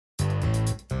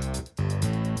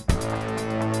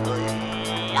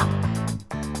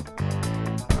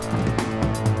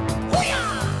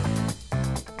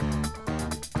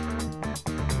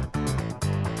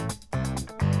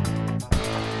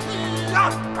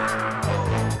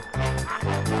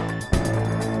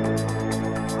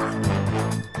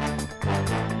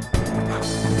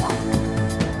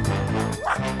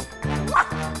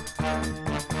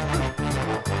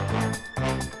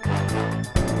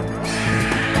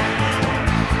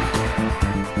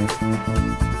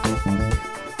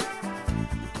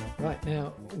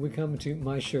come to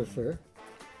My Chauffeur.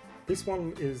 This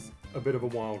one is a bit of a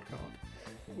wild card.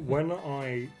 When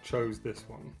I chose this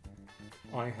one,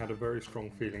 I had a very strong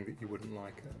feeling that you wouldn't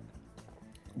like it.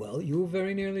 Well, you were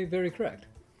very nearly very correct.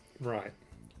 Right.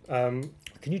 Can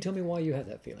you tell me why you had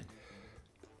that feeling?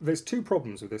 There's two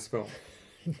problems with this film.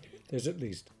 There's at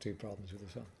least two problems with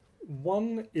this film.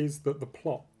 One is that the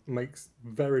plot makes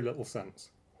very little sense.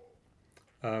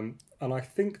 And I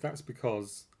think that's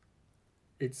because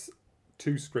it's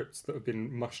two scripts that have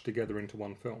been mushed together into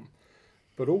one film.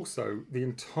 But also, the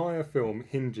entire film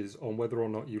hinges on whether or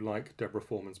not you like Deborah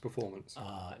Foreman's performance.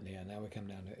 Yeah, now we come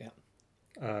down to it,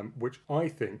 yeah. Which I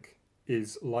think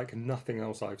is like nothing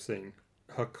else I've seen.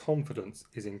 Her confidence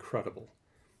is incredible.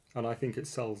 And I think it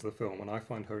sells the film, and I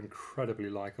find her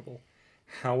incredibly likeable.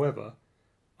 However,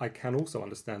 I can also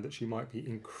understand that she might be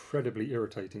incredibly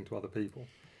irritating to other people.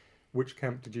 Which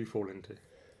camp did you fall into?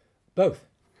 Both.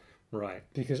 Right.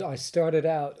 Because I started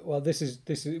out, well, this is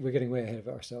we're getting way ahead of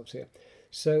ourselves here.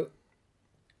 So,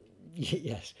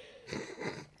 yes.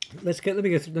 Let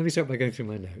me start by going through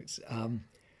my notes.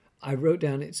 I wrote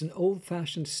down it's an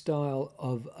old-fashioned style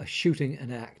of shooting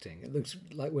and acting. It looks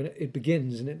like when it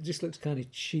begins, and it just looks kind of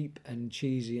cheap and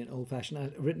cheesy and old-fashioned.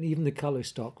 I've written even the colour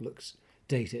stock looks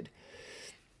dated.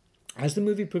 As the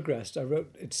movie progressed, I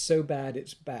wrote, it's so bad,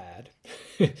 it's bad.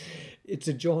 It's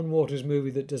a John Waters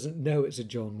movie that doesn't know it's a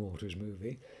John Waters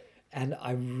movie. And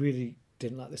I really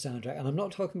didn't like the soundtrack. And I'm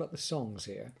not talking about the songs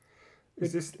here.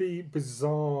 Is this the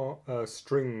bizarre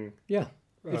string? Yeah.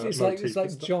 It's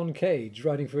like John Cage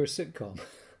writing for a sitcom.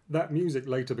 That music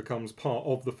later becomes part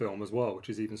of the film as well, which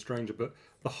is even stranger. But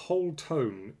the whole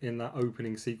tone in that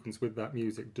opening sequence with that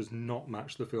music does not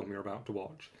match the film you're about to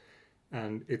watch.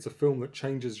 And it's a film that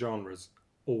changes genres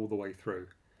all the way through.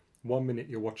 1 minute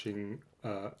you're watching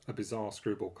a bizarre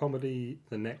screwball comedy,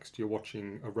 the next you're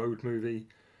watching a road movie,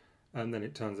 and then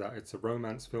it turns out it's a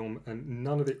romance film, and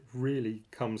none of it really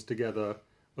comes together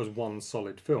as one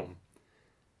solid film.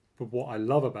 But what I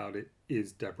love about it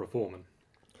is Deborah Foreman.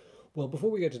 Well,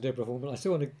 before we get to Deborah Foreman, I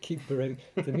still want to keep parading.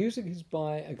 The music is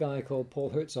by a guy called Paul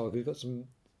Herzog, who got some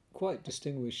quite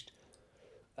distinguished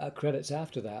credits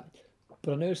after that.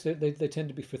 But I noticed that they tend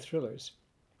to be for thrillers.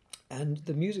 And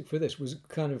the music for this was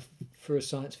kind of for a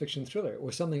science fiction thriller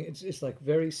or something. It's like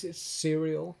it's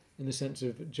serial in the sense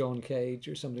of John Cage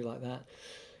or somebody like that,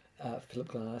 Philip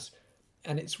Glass.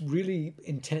 And it's really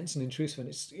intense and intrusive, and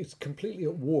it's completely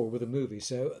at war with the movie.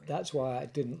 So that's why I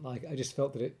didn't like it. I just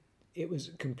felt that it was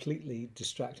completely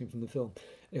distracting from the film.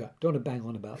 Anyway, don't want to bang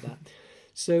on about that.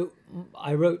 So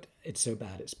I wrote, it's so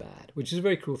bad, it's bad, which is a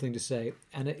very cruel thing to say.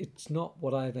 And it's not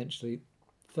what I eventually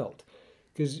felt.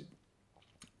 Because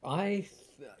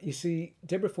you see,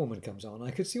 Deborah Foreman comes on.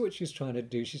 I could see what she's trying to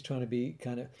do. She's trying to be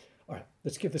kind of, all right,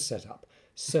 let's give the setup.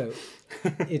 So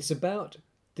it's about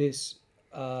this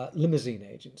limousine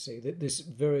agency, this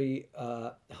very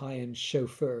high-end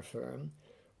chauffeur firm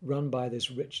run by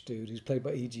this rich dude who's played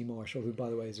by E.G. Marshall, who, by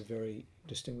the way, is a very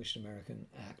distinguished American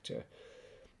actor.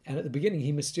 And at the beginning,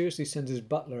 he mysteriously sends his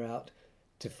butler out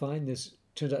to find this,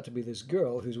 turns out to be this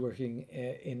girl who's working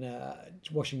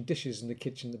washing dishes in the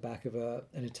kitchen in the back of an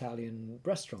Italian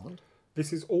restaurant.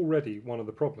 This is already one of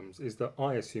the problems, is that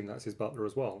I assume that's his butler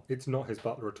as well. It's not his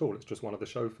butler at all. It's just one of the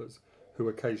chauffeurs who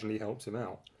occasionally helps him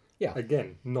out. Yeah.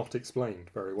 Again, not explained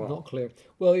very well. Not clear.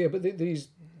 Well, yeah, but these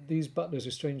butlers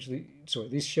are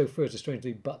these chauffeurs are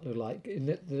strangely butler-like in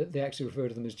that they actually refer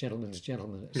to them as gentlemen's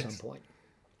gentlemen at some point.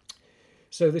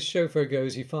 So this chauffeur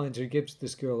goes, he finds her, he gives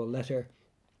this girl a letter,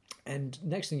 and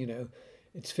next thing you know,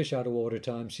 it's fish out of water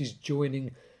time. She's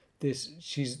joining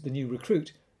she's the new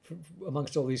recruit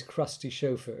amongst all these crusty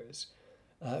chauffeurs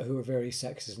who are very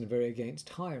sexist and very against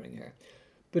hiring her.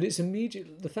 But it's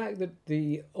immediate, the fact that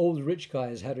the old rich guy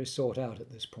has had her sought out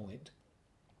at this point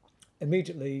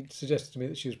immediately suggested to me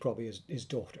that she was probably his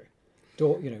daughter,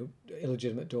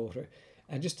 illegitimate daughter.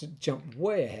 And just to jump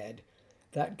way ahead,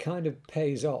 that kind of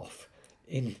pays off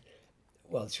in,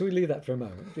 well, should we leave that for a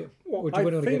moment? Well, or do you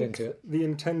want to get into it? The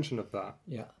intention of that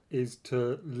Yeah. is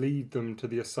to lead them to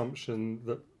the assumption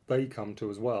that they come to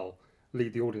as well,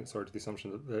 lead the audience, to the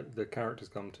assumption that the characters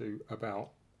come to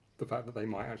about the fact that they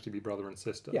might actually be brother and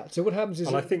sister. Yeah, so what happens is...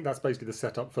 And I think that's basically the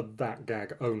setup for that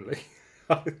gag only.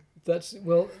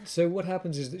 So what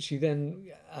happens is that she then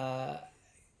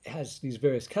has these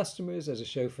various customers as a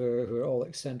chauffeur who are all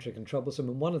eccentric and troublesome,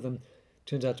 and one of them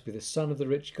turns out to be the son of the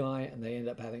rich guy, and they end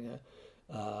up having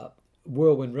a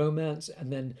whirlwind romance,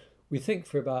 and then we think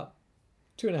for about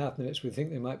 2.5 minutes, we think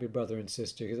they might be brother and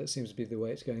sister, because that seems to be the way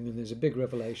it's going. Then there's a big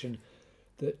revelation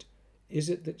that, is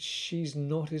it that she's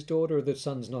not his daughter or the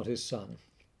son's not his son?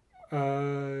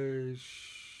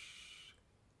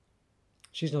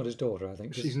 She's not his daughter, I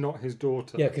think. She's not his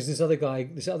daughter. Yeah, because this other guy,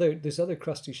 this other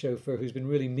crusty chauffeur who's been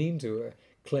really mean to her,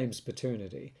 claims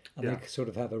paternity, and Yeah. they sort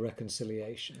of have a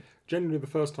reconciliation. Genuinely, the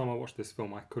first time I watched this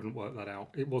film, I couldn't work that out.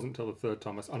 It wasn't until the third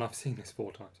time, and I've seen this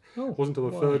 4 times. Oh, It wasn't until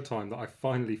the why? third time that I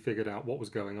finally figured out what was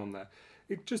going on there.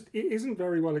 It isn't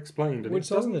very well explained, and Well, it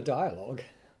it's all in doesn't. the dialogue.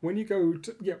 When you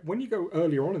go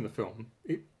earlier on in the film,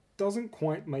 it doesn't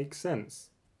quite make sense.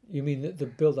 You mean that the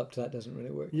build up to that doesn't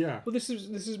really work? Yeah, Well, this is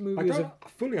I movie as don't a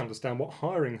fully understand what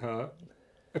hiring her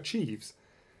achieves.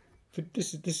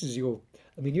 this is your.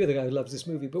 I mean, you're the guy who loves this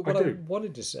movie. But what I I do.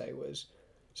 wanted to say was,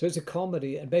 so it's a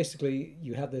comedy, and basically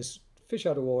you have this fish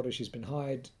out of water. She's been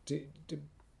hired to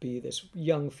be this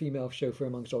young female chauffeur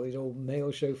amongst all these old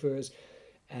male chauffeurs,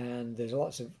 and there's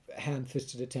lots of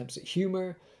ham-fisted attempts at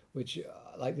humor, which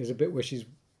like there's a bit where she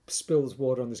spills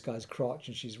water on this guy's crotch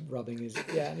and she's rubbing his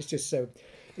and it's just so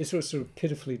it's sort of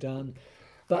pitifully done. I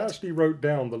But actually wrote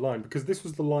down the line because this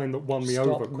was the line that won me stop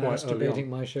over quite early masturbating on.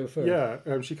 my chauffeur.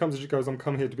 Yeah, she comes and she goes, "I'm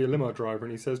come here to be a limo driver,"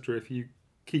 and he says to her, "If you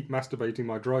keep masturbating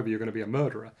my driver, you're going to be a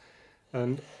murderer."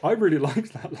 And I really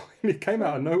liked that line. It came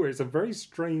out of nowhere. It's a very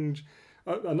strange.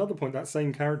 Another point, that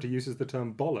same character uses the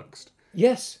term bollocks,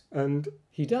 Yes, and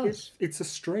he does. it's a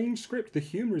strange script. The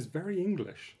humour is very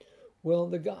English, Well,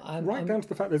 the guy right down to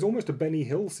the fact there's almost a Benny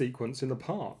Hill sequence in the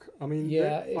park. I mean,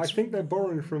 Yeah, I think they're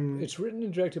borrowing from. It's written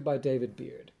and directed by David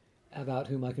Beard, about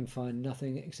whom I can find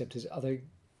nothing except his other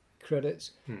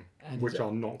credits. And Which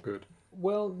are not good.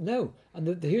 well, no.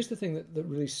 And here's the thing that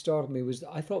really startled me was that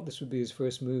I thought this would be his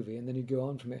first movie, and then he'd go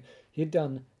on from it. He'd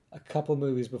done a couple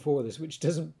movies before this, which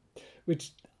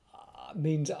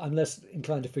means I'm less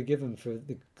inclined to forgive him for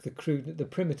the crude, the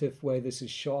primitive way this is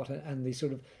shot, and the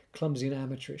sort of clumsy and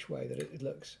amateurish way that it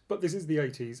looks. But this is the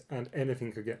 80s, and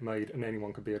anything could get made, and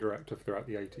anyone could be a director throughout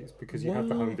the 80s because you had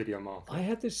the Well, home video market. I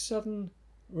had this sudden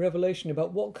revelation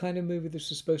about what kind of movie this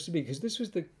was supposed to be, because this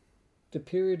was the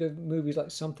period of movies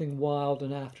like Something Wild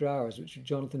and After Hours, which are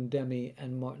Jonathan Demme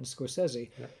and Martin Scorsese,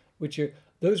 Yeah.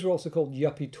 Those are also called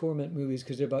yuppie torment movies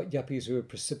because they're about yuppies who are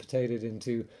precipitated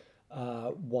into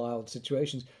wild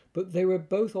situations. But they were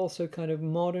both also kind of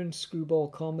modern screwball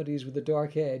comedies with a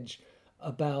dark edge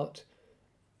about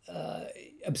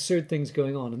absurd things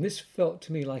going on. And this felt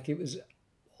to me like it was,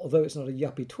 although it's not a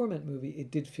yuppie torment movie,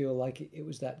 it did feel like it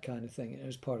was that kind of thing. It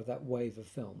was part of that wave of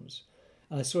films.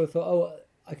 And I sort of thought, oh,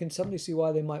 I can suddenly see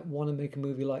why they might want to make a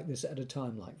movie like this at a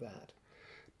time like that.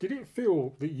 Did it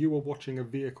feel that you were watching a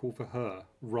vehicle for her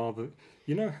rather?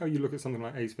 You know how you look at something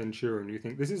like Ace Ventura and you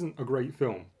think this isn't a great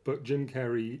film, but Jim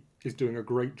Carrey is doing a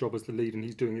great job as the lead and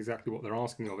he's doing exactly what they're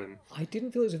asking of him. I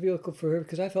didn't feel it was a vehicle for her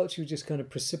because I felt she was just kind of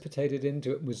precipitated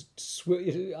into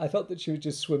it. I felt that she was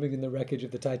just swimming in the wreckage of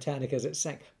the Titanic as it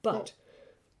sank. But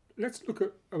Let's look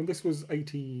at. This was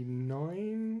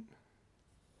 89.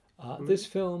 this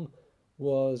film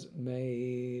was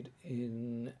made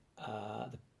in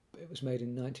it was made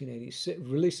in 1986,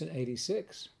 released in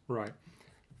 86. Right.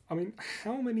 I mean,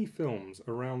 how many films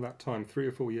around that time, 3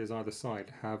 or 4 years either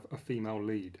side, have a female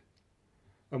lead?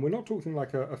 And we're not talking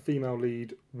like a female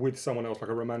lead with someone else, like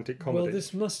a romantic comedy. Well,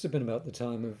 this must have been about the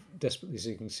time of Desperately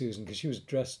Seeking Susan, because she was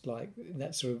dressed like in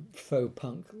that sort of faux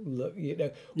punk look. You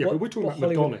know. Yeah, but we're talking about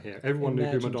Hollywood Madonna here. Everyone knew who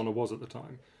imagined. Madonna was at the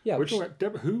time. Yeah, We're talking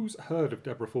about who's heard of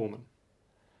Deborah Foreman?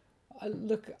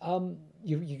 Look,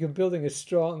 you're building a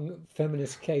strong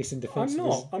feminist case in defence I'm of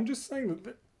not. this. I'm just saying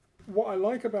that what I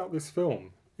like about this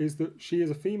film is that she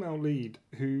is a female lead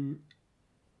who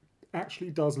actually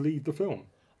does lead the film.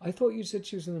 I thought you said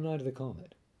she was in The Night of the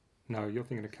Comet. No, you're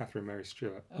thinking of Catherine Mary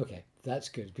Stewart. Okay, that's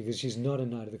good, because she's not in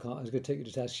Night of the Comet. I was going to take you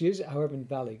to task. She is, however, in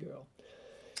Valley Girl.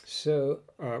 So,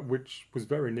 Which was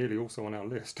very nearly also on our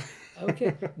list.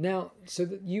 okay. Now, so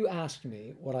that you asked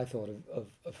me what I thought of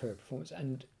her performance,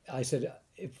 and I said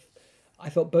if I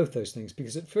felt both those things,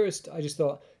 because at first I just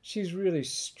thought she's really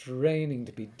straining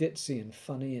to be ditzy and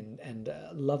funny and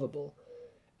lovable,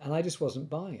 and I just wasn't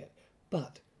buying it.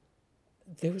 But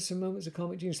there were some moments of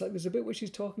comic genius. Like there's a bit where she's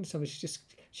talking to someone,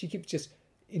 she keeps just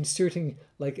inserting,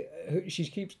 like she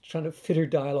keeps trying to fit her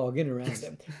dialogue in around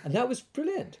them, and that was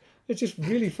brilliant. It's just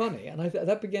really funny, and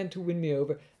that began to win me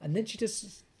over. And then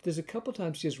there's a couple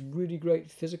times she has really great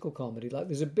physical comedy. Like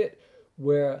there's a bit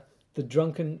where the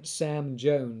drunken Sam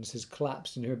Jones has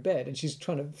collapsed in her bed, and she's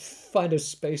trying to find a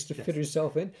space to fit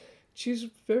herself in. She's a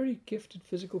very gifted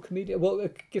physical comedian. Well, a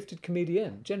gifted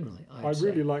comedian generally. I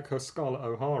really like her Scarlett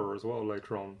O'Hara as well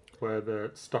later on, where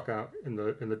they're stuck out in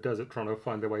the desert trying to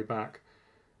find their way back.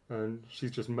 And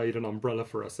she's just made an umbrella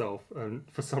for herself, and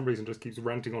for some reason just keeps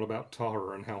ranting on about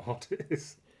Tara and how hot it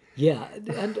is. Yeah,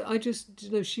 and I just,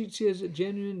 she has a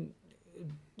genuine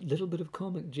little bit of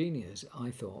comic genius,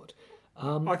 I thought.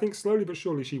 I think slowly but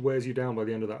surely she wears you down by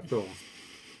the end of that film,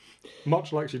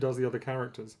 much like she does the other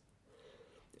characters.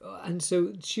 And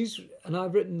so and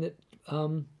I've written that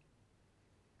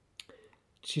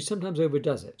she sometimes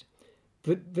overdoes it,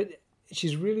 but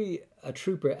she's really a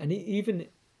trooper, and even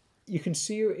you can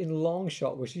see her in long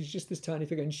shot where she's just this tiny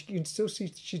figure, and you can still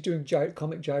see she's doing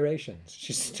comic gyrations.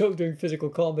 She's still doing physical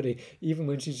comedy, even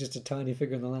when she's just a tiny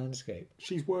figure in the landscape.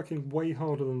 She's working way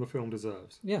harder than the film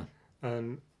deserves. Yeah.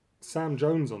 And Sam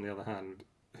Jones, on the other hand,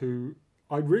 who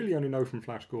I really only know from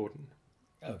Flash Gordon.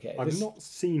 Okay. I've not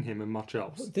seen him in much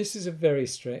else. This is a very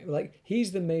strange... Like,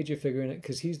 he's the major figure in it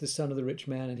because he's the son of the rich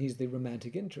man and he's the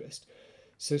romantic interest.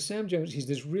 So Sam Jones, he's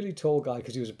this really tall guy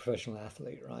because he was a professional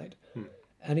athlete, right?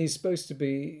 And he's supposed to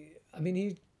be... I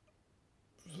mean,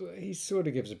 he sort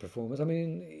of gives a performance. I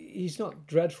mean, he's not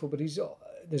dreadful, but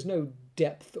there's no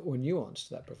depth or nuance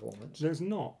to that performance. There's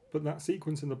not, but that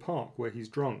sequence in the park where he's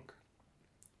drunk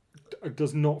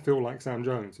does not feel like Sam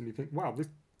Jones. And you think, wow,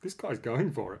 this guy's going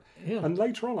for it. Yeah. And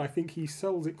later on, I think he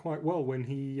sells it quite well when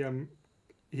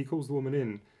he calls the woman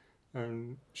in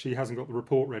and she hasn't got the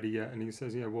report ready yet. And he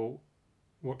says, yeah, well,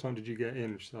 what time did you get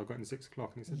in? She said, I got in at 6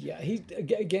 o'clock. And he said,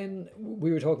 yeah, again,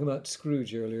 we were talking about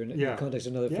Scrooge earlier in the context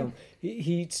of another film.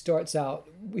 He starts out,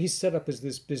 he's set up as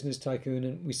this business tycoon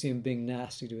and we see him being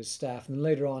nasty to his staff. And then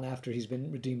later on, after he's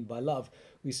been redeemed by love,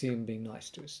 we see him being nice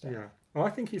to his staff. Yeah. Well,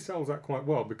 I think he sells that quite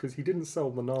well because he didn't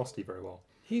sell the nasty very well.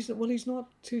 He's not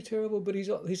too terrible, but he's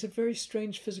a very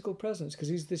strange physical presence because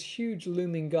he's this huge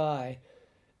looming guy,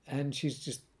 and she's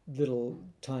just little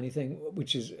tiny thing,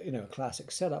 which is a classic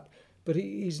setup. But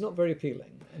he's not very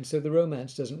appealing, and so the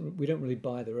romance doesn't. We don't really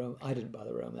buy the romance. I didn't buy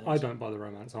the romance. I don't buy the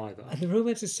romance either. And the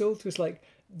romance is sold to us like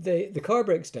the car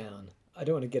breaks down. I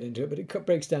don't want to get into it, but it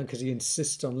breaks down because he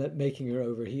insists on making her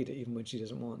overheat it, even when she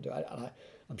doesn't want to.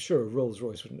 I'm sure a Rolls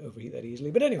Royce wouldn't overheat that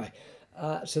easily. But anyway,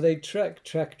 so they trek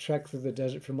through the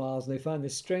desert for miles, and they find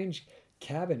this strange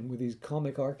cabin with these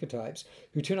comic archetypes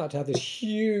who turn out to have this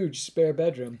huge spare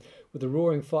bedroom with a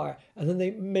roaring fire, and then they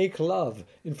make love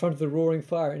in front of the roaring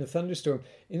fire in a thunderstorm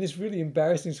in this really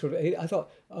embarrassing sort of...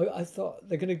 I thought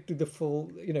they're going to do the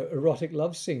full erotic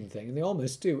love scene thing, and they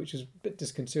almost do, which is a bit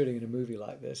disconcerting in a movie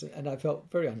like this, and I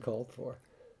felt very uncalled for.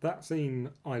 That scene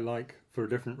I like for a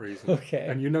different reason. Okay.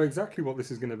 And you know exactly what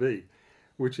this is going to be,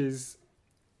 which is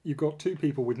you've got two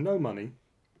people with no money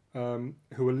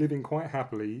who are living quite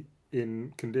happily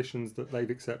in conditions that they've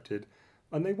accepted,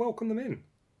 and they welcome them in.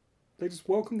 They just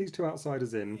welcome these two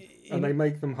outsiders in, and they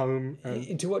make them home.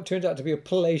 Into what turns out to be a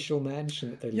palatial mansion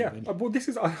that they live in. Yeah, well, this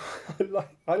is...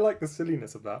 I like the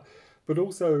silliness of that, but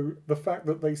also the fact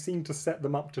that they seem to set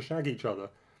them up to shag each other.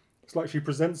 It's like she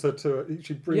presents her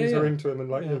she brings her into him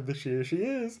and this year she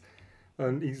is.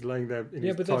 And he's laying there in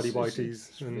his tidy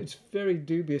whities. It's very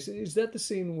dubious. Is that the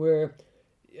scene where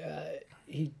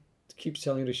he keeps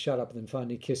telling her to shut up and then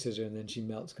finally kisses her and then she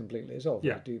melts completely? It's all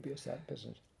very dubious, that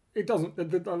business. It doesn't,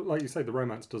 like you say, the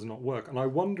romance does not work. And I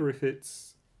wonder if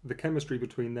it's the chemistry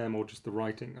between them or just the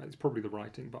writing. It's probably the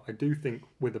writing, but I do think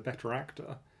with a better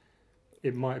actor,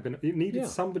 it might have been... It needed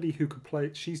somebody who could play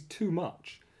it. She's too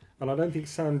much. And I don't think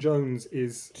Sam Jones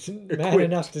is man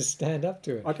enough to stand up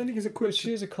to it. I don't think he's equipped. But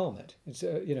she is a comet. It's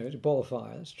it's a ball of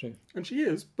fire. That's true. And she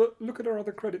is. But look at her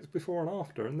other credits before and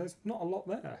after, and there's not a lot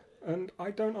there. And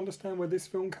I don't understand where this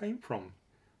film came from.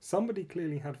 Somebody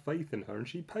clearly had faith in her, and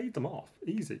she paid them off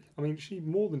easy. I mean, she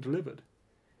more than delivered.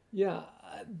 Yeah,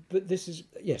 but this is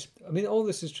I mean, all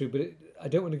this is true, but I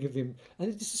don't want to give him. And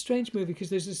it's a strange movie because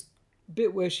there's this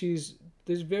bit where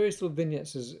there's various little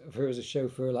vignettes of her as a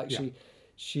chauffeur, like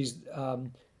she's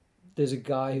there's a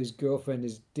guy whose girlfriend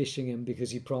is dishing him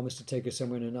because he promised to take her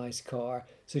somewhere in a nice car.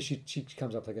 So she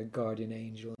comes up like a guardian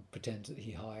angel and pretends that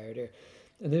he hired her.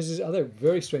 And there's this other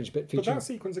very strange bit featuring... But that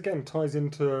sequence again ties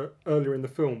into earlier in the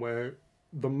film where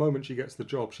the moment she gets the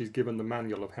job, she's given the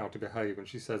manual of how to behave, and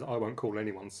she says, "I won't call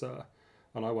anyone sir,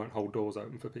 and I won't hold doors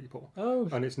open for people." Oh.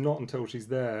 And it's not until she's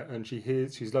there and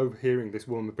she's overhearing this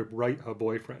woman berate her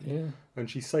boyfriend, and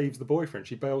she saves the boyfriend.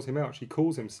 She bails him out. She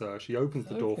calls him sir. She opens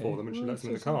the door for them, and she lets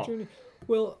them in the car.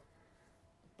 Well,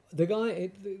 the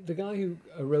guy who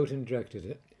wrote and directed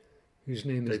it, whose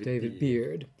name is David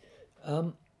Beard,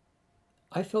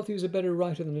 I felt he was a better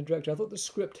writer than a director. I thought the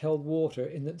script held water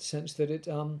in the sense that it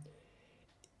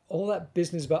all that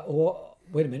business about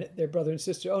wait a minute, they're brother and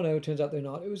sister. Oh no, it turns out they're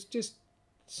not. It was just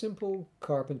simple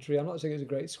carpentry. I'm not saying it was a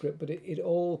great script, but it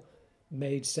all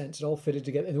made sense. It all fitted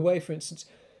together. In a way, for instance,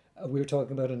 we were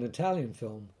talking about an Italian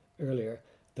film earlier.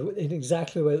 In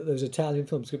exactly the way that those Italian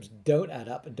film scripts don't add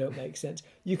up and don't make sense.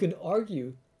 You can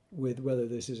argue with whether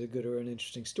this is a good or an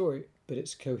interesting story, but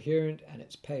it's coherent and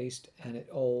it's paced and it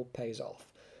all pays off.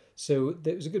 So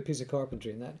there was a good piece of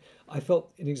carpentry in that. I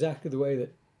felt in exactly the way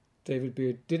that David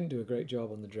Beard didn't do a great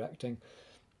job on the directing.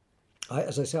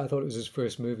 As I said, I thought it was his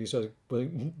first movie, so I was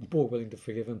more willing to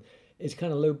forgive him. It's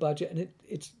kind of low budget, and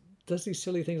it does these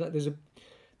silly things like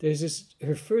there's this,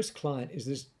 her first client is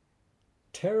this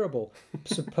terrible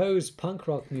supposed punk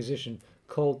rock musician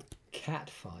called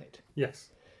Catfight. Yes.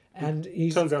 And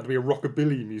He turns out to be a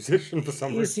rockabilly musician for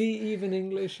some is reason. he even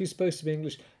English? He's supposed to be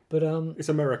English, but It's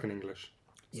American English.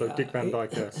 So yeah, Dick Van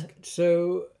Dyke-esque.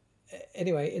 So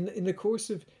anyway, in the course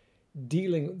of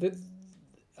dealing that,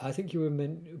 I think you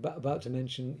were about to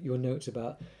mention your notes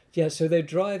about, yeah, so they're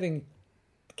driving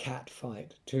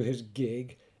Catfight to his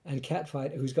gig, and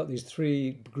Catfight, who's got these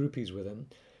three groupies with him,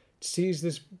 sees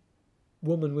this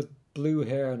woman with blue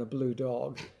hair and a blue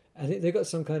dog, and they've got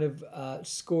some kind of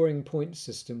scoring point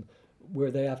system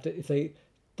where they have to, if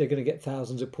they're going to get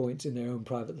thousands of points in their own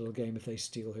private little game if they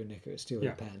steal her knickers, steal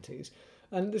her panties.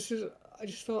 And I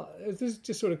just thought, this is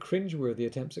just sort of cringeworthy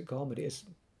attempts at comedy.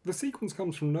 The sequence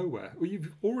comes from nowhere. Well,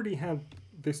 you've already had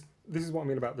this. This is what I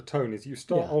mean about the tone. Is you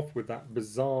start off with that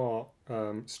bizarre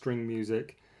string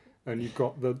music, and you've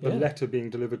got the letter being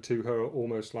delivered to her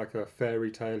almost like a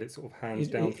fairy tale. It sort of hands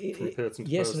down from person to person.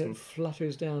 Yes, and it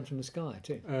flutters down from the sky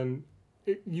too. And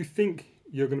you think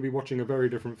you're going to be watching a very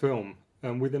different film,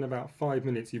 and within about 5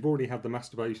 minutes, you've already had the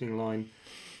masturbating line,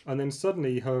 and then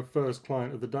suddenly her first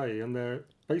client of the day, and they're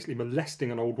basically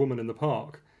molesting an old woman in the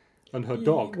park and her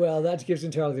dog. Well, that gives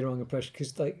entirely the wrong impression,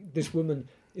 because like this woman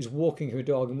is walking her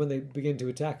dog, and when they begin to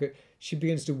attack her, she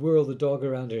begins to whirl the dog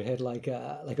around her head like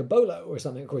a bolo or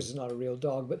something. Of course, it's not a real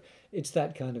dog, but it's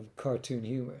that kind of cartoon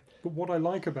humor. But what I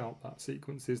like about that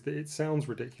sequence is that it sounds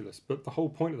ridiculous, but the whole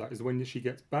point of that is when she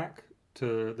gets back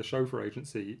to the chauffeur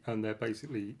agency and they're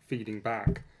basically feeding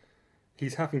back,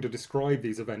 he's having to describe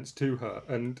these events to her,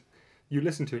 and you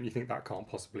listen to it and you think that can't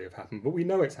possibly have happened, but we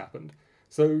know it's happened.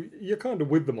 So you're kind of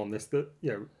with them on this, that,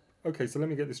 okay, so let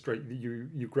me get this straight.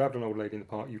 You grabbed an old lady in the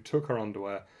park, you took her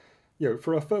underwear.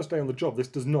 For our first day on the job, this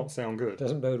does not sound good.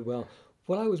 Doesn't bode well.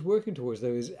 What I was working towards,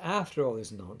 though, is after all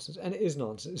this nonsense, and it is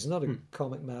nonsense, it's not a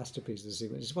comic masterpiece, the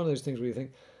sequence. It's one of those things where you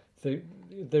think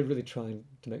they're really trying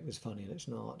to make this funny, and it's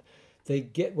not.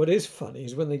 What is funny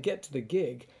is when they get to the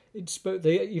gig,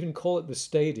 they even call it the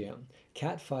stadium.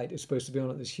 Catfight is supposed to be on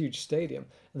at this huge stadium,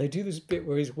 and they do this bit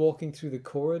where he's walking through the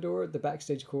corridor, the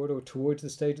backstage corridor, towards the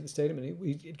stage at the stadium,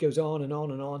 and it goes on and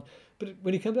on and on. But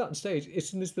when he comes out on stage,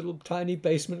 it's in this little tiny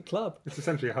basement club. It's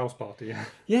essentially a house party, yeah.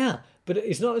 Yeah, but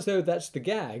it's not as though that's the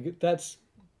gag.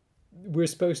 We're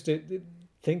supposed to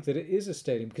think that it is a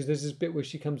stadium, because there's this bit where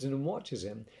she comes in and watches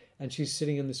him, and she's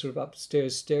sitting in this sort of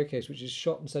upstairs staircase, which is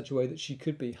shot in such a way that she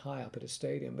could be high up at a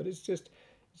stadium, but it's just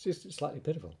slightly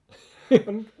pitiful.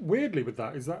 And weirdly with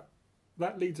that is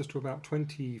that leads us to about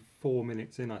 24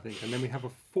 minutes in, I think, and then we have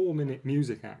a 4-minute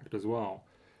music act as well,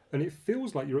 and it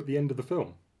feels like you're at the end of the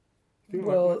film.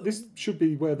 Well, this should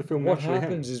be where the film actually ends. What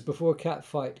happens is, before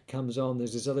Catfight comes on,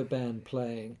 there's this other band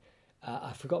playing.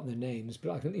 I've forgotten their names,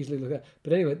 but I can easily look at.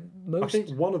 But anyway, I think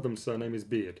one of them's surname is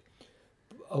Beard.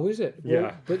 Oh, is it? Well,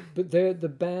 yeah. But the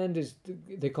band is,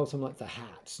 they call something like the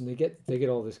Hats, and they get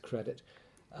all this credit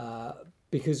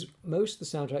because most of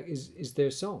the soundtrack is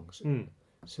their songs.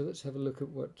 So let's have a look at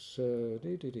what's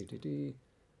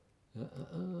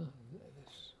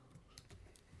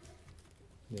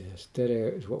Yes, Dead Air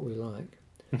is what we like.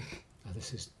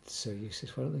 This is so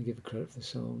useless. Why don't they give credit for the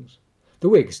songs? The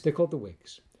Wigs. They're called the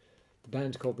Wigs. The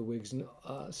band's called the Wigs. And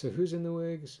so who's in the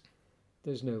Wigs?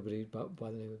 There's nobody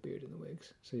by the name of Beard in the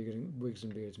Wigs. So you're getting Wigs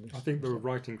and Beards mixed. I think there were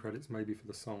writing credits maybe for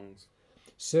the songs.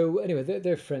 So anyway,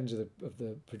 they're friends of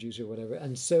the producer or whatever.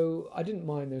 And so I didn't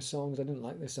mind their songs. I didn't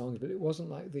like their songs, but it wasn't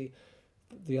like the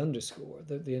underscore,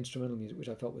 the instrumental music, which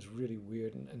I felt was really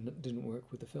weird and didn't work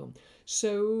with the film.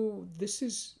 So this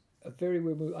is a very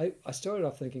weird movie. I started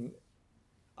off thinking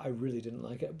I really didn't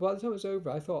like it. By the time it was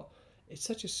over, I thought it's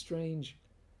such a strange,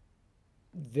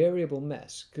 variable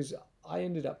mess, because I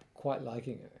ended up quite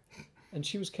liking her. And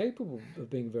she was capable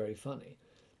of being very funny.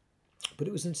 But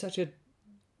it was in such a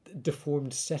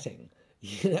deformed setting.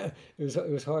 It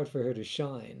was hard for her to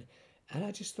shine. And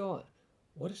I just thought,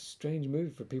 what a strange movie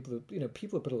for people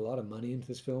people have put a lot of money into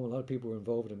this film. A lot of people were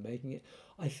involved in making it.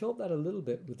 I felt that a little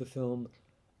bit with the film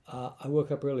I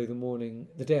Woke Up Early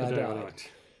the day I died.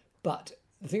 But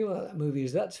the thing about that movie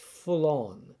is that's full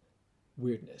on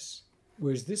weirdness.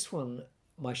 Whereas this one,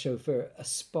 My Chauffeur,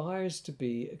 aspires to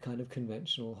be a kind of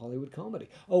conventional Hollywood comedy.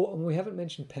 Oh, and we haven't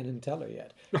mentioned Penn and Teller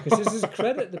yet, because this is a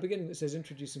credit at the beginning that says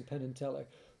introducing Penn and Teller,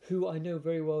 who I know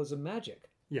very well as a Magic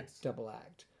double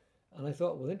act. And I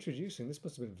thought, well, this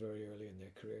must have been very early in their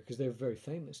career, because they're very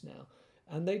famous now.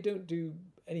 and they don't do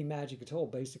any magic at all.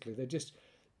 Basically, they're just,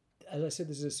 as I said,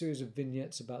 there's a series of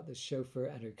vignettes about this chauffeur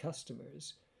and her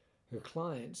customers, her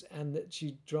clients, and that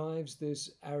she drives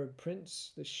this Arab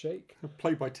prince, this sheikh,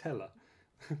 Played by Teller,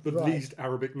 the Right. least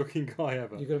Arabic-looking guy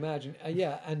ever. you can imagine.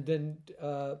 Yeah, and then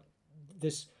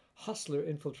this hustler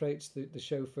infiltrates the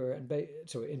chauffeur and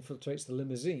infiltrates the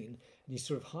limousine, and he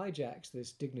sort of hijacks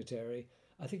this dignitary.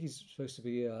 I think he's supposed to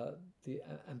be the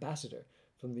ambassador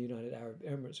from the United Arab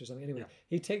Emirates or something. Anyway, Yeah.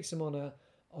 he takes him on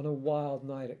a wild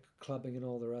night at clubbing and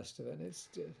all the rest of it. And it's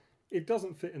It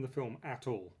doesn't fit in the film at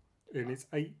all. In its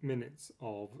 8 minutes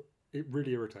of, it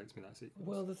really irritates me, that sequence.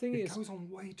 well, the thing It is, goes on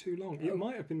way too long. It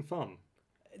might have been fun.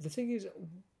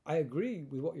 I agree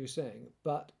with what you're saying,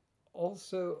 but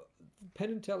also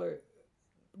Penn and Teller,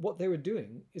 what they were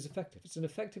doing is effective. It's an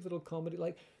effective little comedy.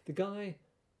 Like the guy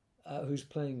who's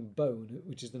playing Bone,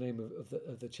 which is the name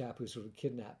of the chap who sort of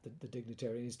kidnapped the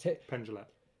dignitary, and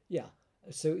Pendulette. yeah.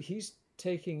 So he's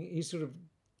sort of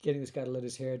getting this guy to let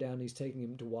his hair down. He's taking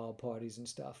him to wild parties and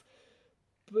stuff.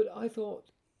 But I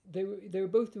thought they were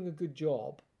both doing a good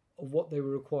job of what they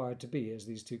were required to be as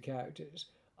these two characters.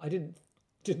 I didn't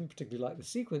particularly like the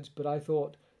sequence, but I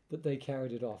thought that they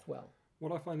carried it off well.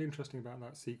 What I find interesting about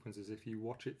that sequence is if you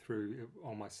watch it through,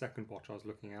 on my second watch, I was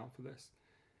looking out for this.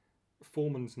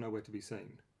 Foreman's nowhere to be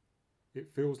seen. It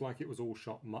feels like it was all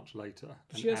shot much later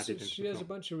and She has added into the a film.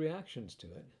 bunch of reactions to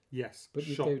it. Yes, But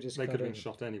shot. they just They cut could have been in.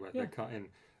 shot anywhere. Yeah. They cut in,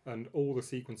 and all the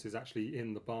sequences actually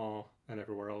in the bar and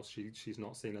everywhere else. She's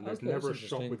not seen, and there's Okay, never a that's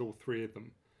shot interesting. with all three of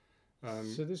them.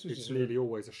 So this was It's just nearly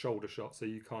always a shoulder shot, so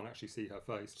you can't actually see her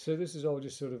face. So this is all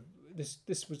just sort of this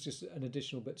was just an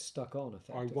additional bit stuck on I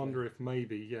effectively. wonder if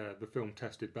maybe the film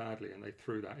tested badly and they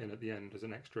threw that in at the end as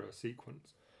an extra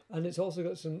sequence. And it's also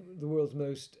got the world's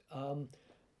most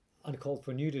uncalled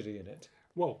for nudity in it.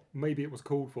 Well, maybe it was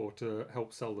called for to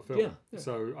help sell the film. Yeah.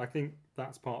 So I think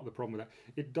that's part of the problem with that.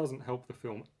 It doesn't help the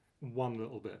film one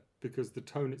little bit because the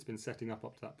tone it's been setting up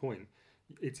to that point,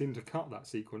 it's intercut that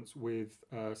sequence with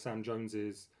Sam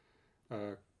Jones's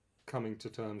coming to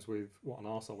terms with what an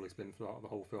arsehole he's been throughout the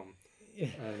whole film.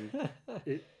 And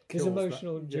it His kills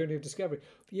emotional that. journey of discovery.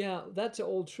 Yeah, that's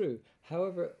all true.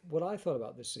 However, what I thought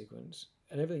about this sequence,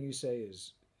 and everything you say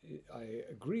is, I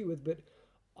agree with, but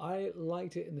I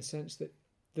liked it in the sense that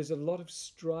there's a lot of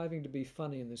striving to be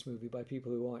funny in this movie by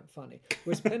people who aren't funny.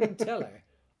 Whereas Penn and Teller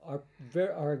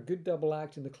are a good double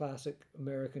act in the classic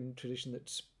American tradition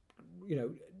that's,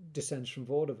 descends from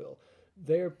vaudeville.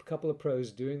 They're a couple of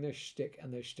pros doing their shtick,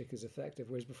 and their shtick is effective.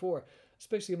 Whereas before,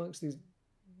 especially amongst these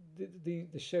the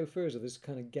chauffeurs of this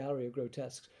kind of gallery of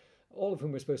grotesques, all of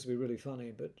whom are supposed to be really funny,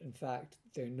 but in fact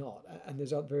they're not. And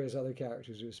there's various other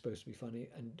characters who are supposed to be funny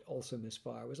and also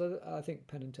misfire. Whereas I think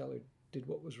Penn and Teller did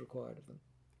what was required of them.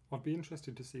 I'd be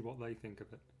interested to see what they think of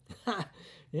it,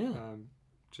 Yeah.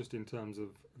 just in terms of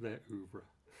their oeuvre.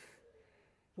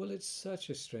 Well, it's such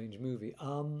a strange movie.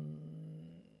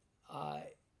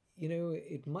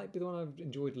 It might be the one I've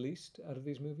enjoyed least out of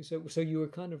these movies. So you were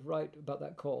kind of right about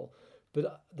that call,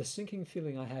 but the sinking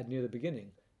feeling I had near the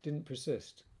beginning didn't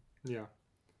persist. Yeah.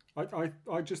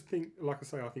 I just think, like I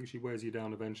say, I think she wears you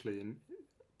down eventually, and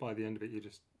by the end of it,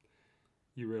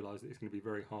 you realise that it's going to be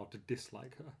very hard to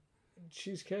dislike her.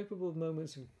 She's capable of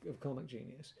moments of comic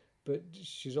genius, but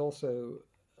she's also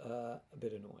a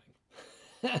bit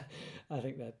annoying. I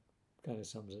think that kind of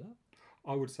sums it up.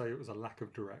 I would say it was a lack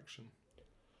of direction.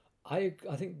 I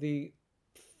think the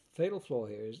fatal flaw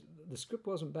here is the script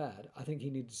wasn't bad. I think he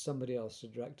needed somebody else to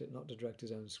direct it, not to direct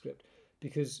his own script,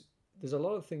 because there's a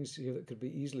lot of things here that could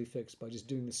be easily fixed by just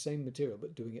doing the same material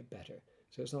but doing it better.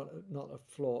 So it's not a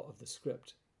flaw of the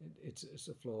script. It's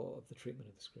a flaw of the treatment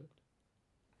of the script.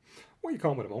 Well, you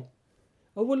can't win them all.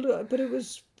 Oh well, but it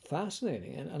was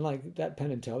fascinating, and like that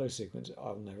Penn and Teller sequence,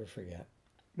 I'll never forget.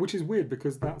 Which is weird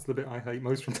because that's the bit I hate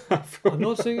most from that film. I'm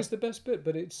not saying it's the best bit,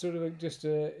 but it's sort of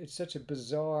it's such a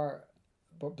bizarrely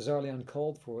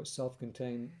uncalled for,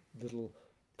 self-contained little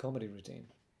comedy routine,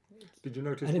 Did you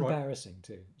notice and embarrassing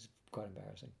too. It's quite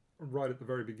embarrassing. right at the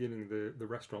very beginning, the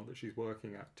restaurant that she's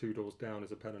working at, 2 doors down,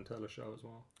 is a Penn and Teller show as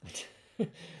well.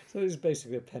 So this is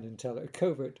basically a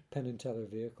covert Penn and Teller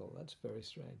vehicle. That's very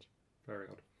strange. Very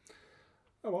odd.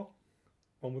 Oh well,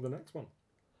 on with the next one.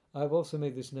 I've also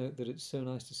made this note that it's so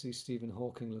nice to see Stephen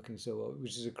Hawking looking so well,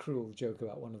 which is a cruel joke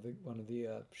about one of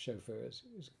the chauffeurs.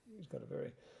 He's got a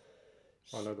very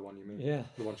I know the one you mean. Yeah.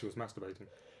 The one she was masturbating.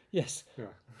 yes, Yeah.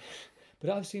 but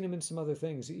I've seen him in some other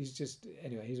things. He's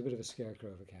a bit of a scarecrow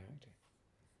of a character.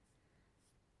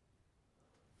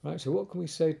 Right, so what can we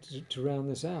say to round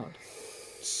this out?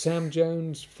 Sam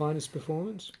Jones' finest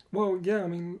performance? Well, yeah, I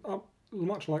mean,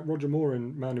 much like Roger Moore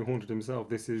in Man Who Haunted Himself,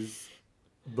 this is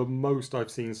the most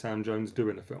I've seen Sam Jones do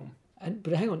in a film.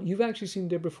 But hang on, you've actually seen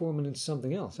Deborah Foreman in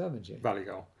something else, haven't you? Valley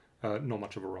Girl, not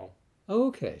much of a role. Oh,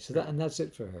 okay. So that's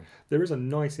it for her. There is a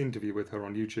nice interview with her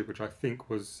on YouTube, which I think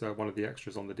was one of the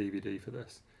extras on the DVD for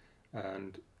this.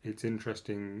 And it's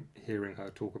interesting hearing her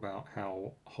talk about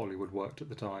how Hollywood worked at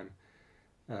the time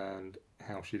and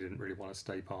how she didn't really want to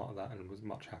stay part of that and was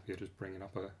much happier just bringing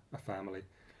up a family,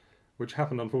 which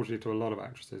happened, unfortunately, to a lot of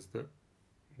actresses that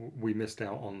we missed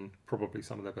out on probably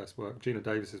some of their best work. Gina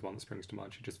Davis is one that springs to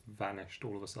mind. She just vanished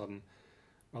all of a sudden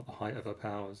at the height of her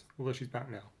powers, although she's back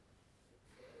now.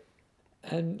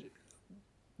 And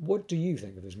what do you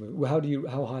think of this movie?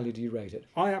 How highly do you rate it?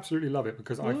 I absolutely love it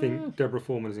because I think Deborah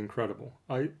Foreman is incredible.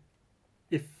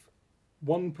 If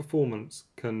one performance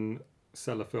can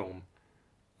sell a film,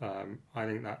 I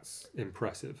think that's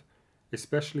impressive,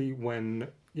 especially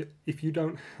if you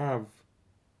don't have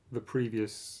the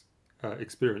previous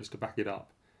experience to back it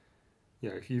up.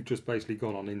 If you've just basically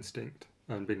gone on instinct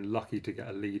and been lucky to get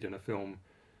a lead in a film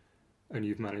and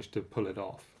you've managed to pull it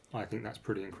off, I think that's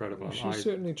pretty incredible. Well, she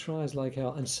certainly tries like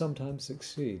hell and sometimes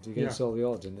succeeds against all the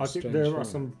odds in this I think there are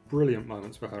some brilliant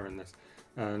moments for her in this,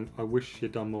 and I wish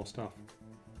she'd done more stuff.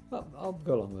 I'll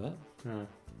go along with that. Yeah.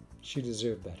 She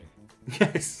deserved better.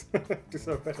 Yes,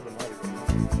 deserved better than I did.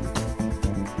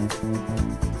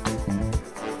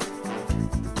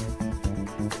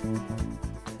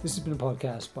 This has been a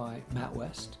podcast by Matt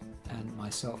West and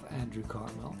myself, Andrew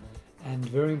Cartmel, and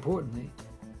very importantly,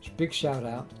 big shout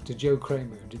out to Joe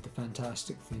Kramer, who did the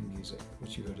fantastic theme music,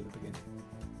 which you heard at the beginning.